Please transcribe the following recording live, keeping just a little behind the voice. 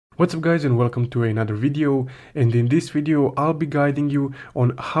What's up guys, and welcome to another video, and in this video I'll be guiding you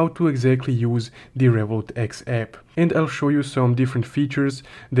on how to exactly use the Revolut X app, and I'll show you some different features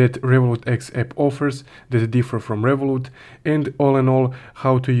that Revolut X app offers that differ from Revolut, and all in all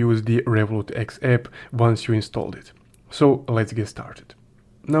how to use the Revolut X app once you installed it. So let's get started.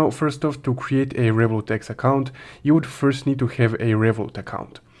 Now first off, to create a Revolut X account you would first need to have a Revolut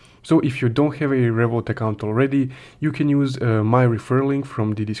account. So if you don't have a Revolut account already, you can use my referral link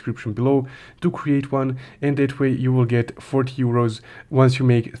from the description below to create one, and that way you will get 40 euros once you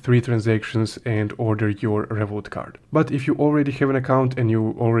make 3 transactions and order your Revolut card. But if you already have an account and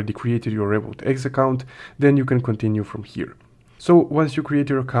you already created your Revolut X account, then you can continue from here. So once you create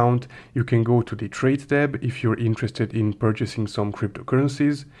your account, you can go to the trade tab if you're interested in purchasing some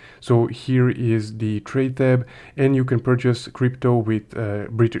cryptocurrencies. So here is the trade tab, and you can purchase crypto with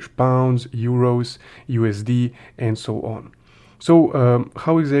British pounds, euros, USD, and so on. So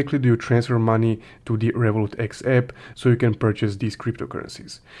how exactly do you transfer money to the Revolut X app so you can purchase these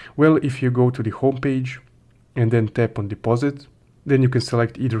cryptocurrencies? Well, if you go to the home page and then tap on deposit, then you can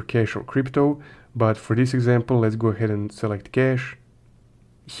select either cash or crypto, but for this example let's go ahead and select cash.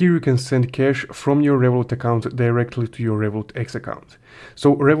 Here you can send cash from your Revolut account directly to your Revolut X account.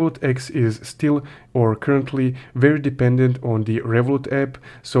 So Revolut X is still or currently very dependent on the Revolut app,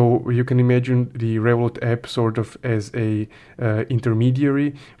 so you can imagine the Revolut app sort of as a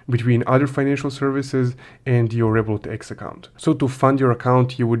intermediary between other financial services and your Revolut X account. So to fund your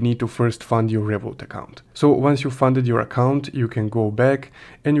account you would need to first fund your Revolut account. So once you funded your account, you can go back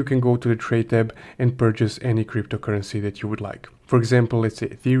and you can go to the trade tab and purchase any cryptocurrency that you would like. For example, let's say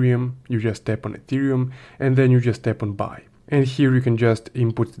Ethereum, you just tap on Ethereum and then you just tap on buy. And here you can just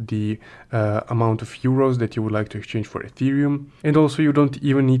input the amount of euros that you would like to exchange for Ethereum. And also you don't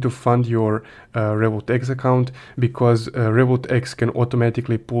even need to fund your Revolut X account, because Revolut X can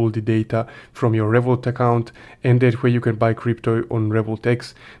automatically pull the data from your Revolut account, and that way you can buy crypto on Revolut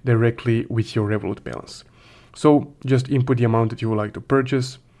X directly with your Revolut balance. So just input the amount that you would like to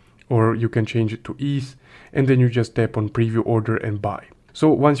purchase, or you can change it to ETH, and then you just tap on preview order and buy. So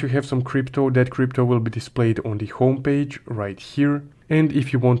once you have some crypto, that crypto will be displayed on the home page right here. And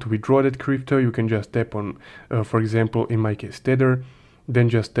if you want to withdraw that crypto, you can just tap on, for example, in my case, Tether, then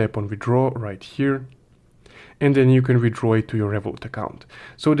just tap on withdraw right here. And then you can withdraw it to your Revolut account.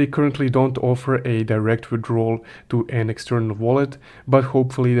 So they currently don't offer a direct withdrawal to an external wallet, but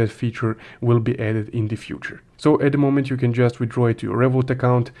hopefully that feature will be added in the future. So at the moment you can just withdraw it to your Revolut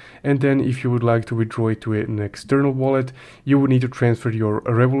account, and then if you would like to withdraw it to an external wallet, you would need to transfer your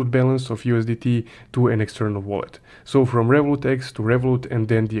Revolut balance of USDT to an external wallet. So from Revolut X to Revolut and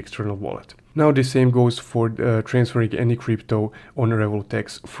then the external wallet. Now the same goes for transferring any crypto on Revolut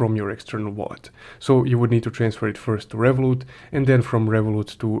X from your external wallet. So you would need to transfer it first to Revolut and then from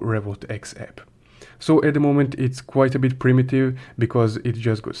Revolut to Revolut X app. So at the moment it's quite a bit primitive because it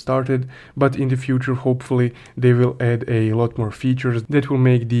just got started, but in the future hopefully they will add a lot more features that will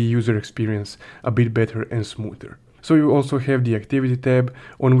make the user experience a bit better and smoother. So you also have the activity tab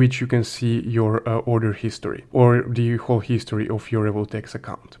on which you can see your order history or the whole history of your Revolut X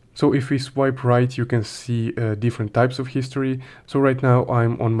account. So if we swipe right, you can see different types of history. So right now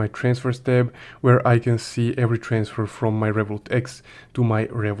I'm on my transfers tab, where I can see every transfer from my Revolut X to my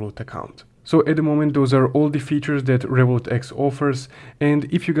Revolut account. So at the moment those are all the features that Revolut X offers, and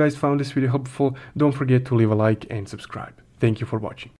if you guys found this video helpful, don't forget to leave a like and subscribe. Thank you for watching.